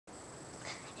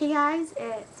Hey guys,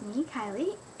 it's me,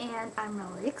 Kylie, and I'm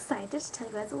really excited to tell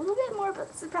you guys a little bit more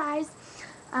about the surprise.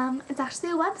 It's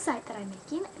actually a website that I'm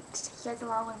making to take you guys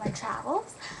along with my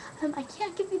travels. I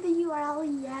can't give you the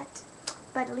URL yet,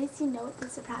 but at least you know what the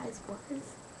surprise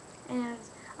was. And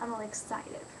I'm really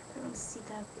excited for everyone to see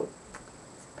the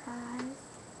surprise,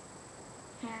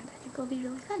 and I think it'll be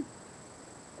really fun.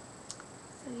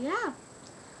 So yeah.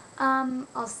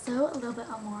 Also, a little bit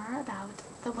more about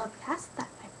the webcast that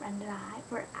my friend and I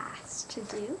were asked to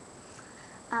do.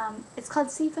 It's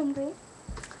called Seafoam Green,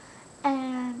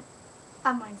 and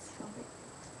I'm wearing Seafoam Green.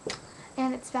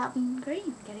 And it's about being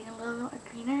green, getting a little bit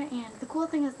greener, and the cool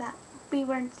thing is that we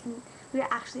were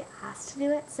actually asked to do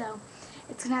it, so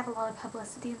it's going to have a lot of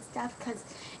publicity and stuff, because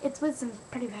it's with some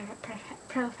pretty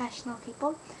professional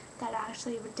people that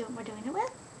actually we're doing it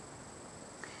with.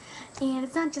 And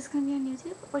it's not just going to be on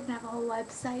YouTube, we're going to have a whole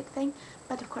website thing,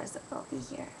 but of course it will be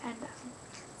here. And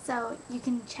so you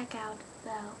can check out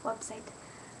the website.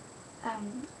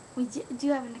 We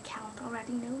do have an account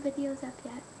already, no videos up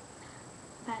yet,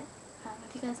 but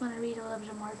if you guys want to read a little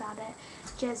bit more about it,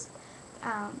 just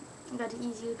go to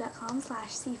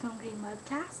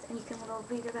easyou.com/seafoamgreenwebcast, and you can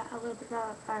read about a little bit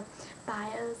about our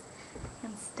bios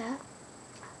and stuff.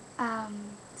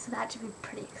 So that should be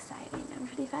pretty exciting and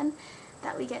pretty fun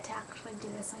that we get to actually do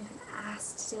this. We've been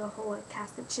asked to do a whole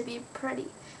webcast. It should be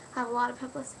have a lot of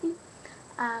publicity,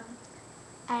 and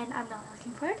I'm really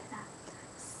looking forward to that.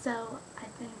 So I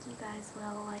think you guys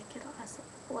will like it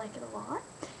a lot,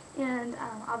 and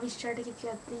I'll be sure to give you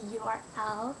guys the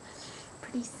URL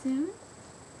pretty soon.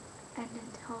 And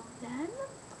until then,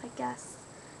 I guess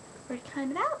we're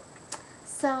kind of out.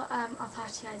 So I'll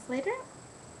talk to you guys later.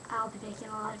 I'll be making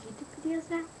a lot of YouTube videos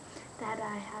now that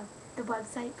I have the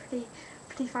website pretty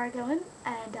far going,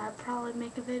 and I'll probably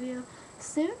make a video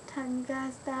soon telling you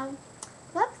guys about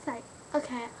the website.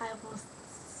 Okay, I will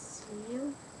see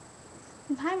you.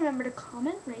 And remember to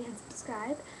comment, rate, and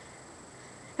subscribe,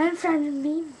 and friend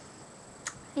me,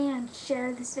 and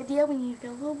share this video. We need to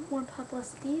get a little more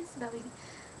publicity so that we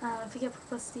if we get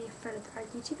publicity for our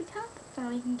YouTube account, then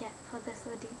we can get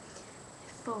publicity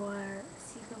for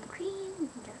Seafoam Green, we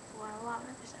can get it for a lot of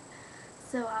other stuff.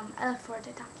 So I look forward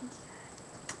to talking to you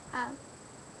guys.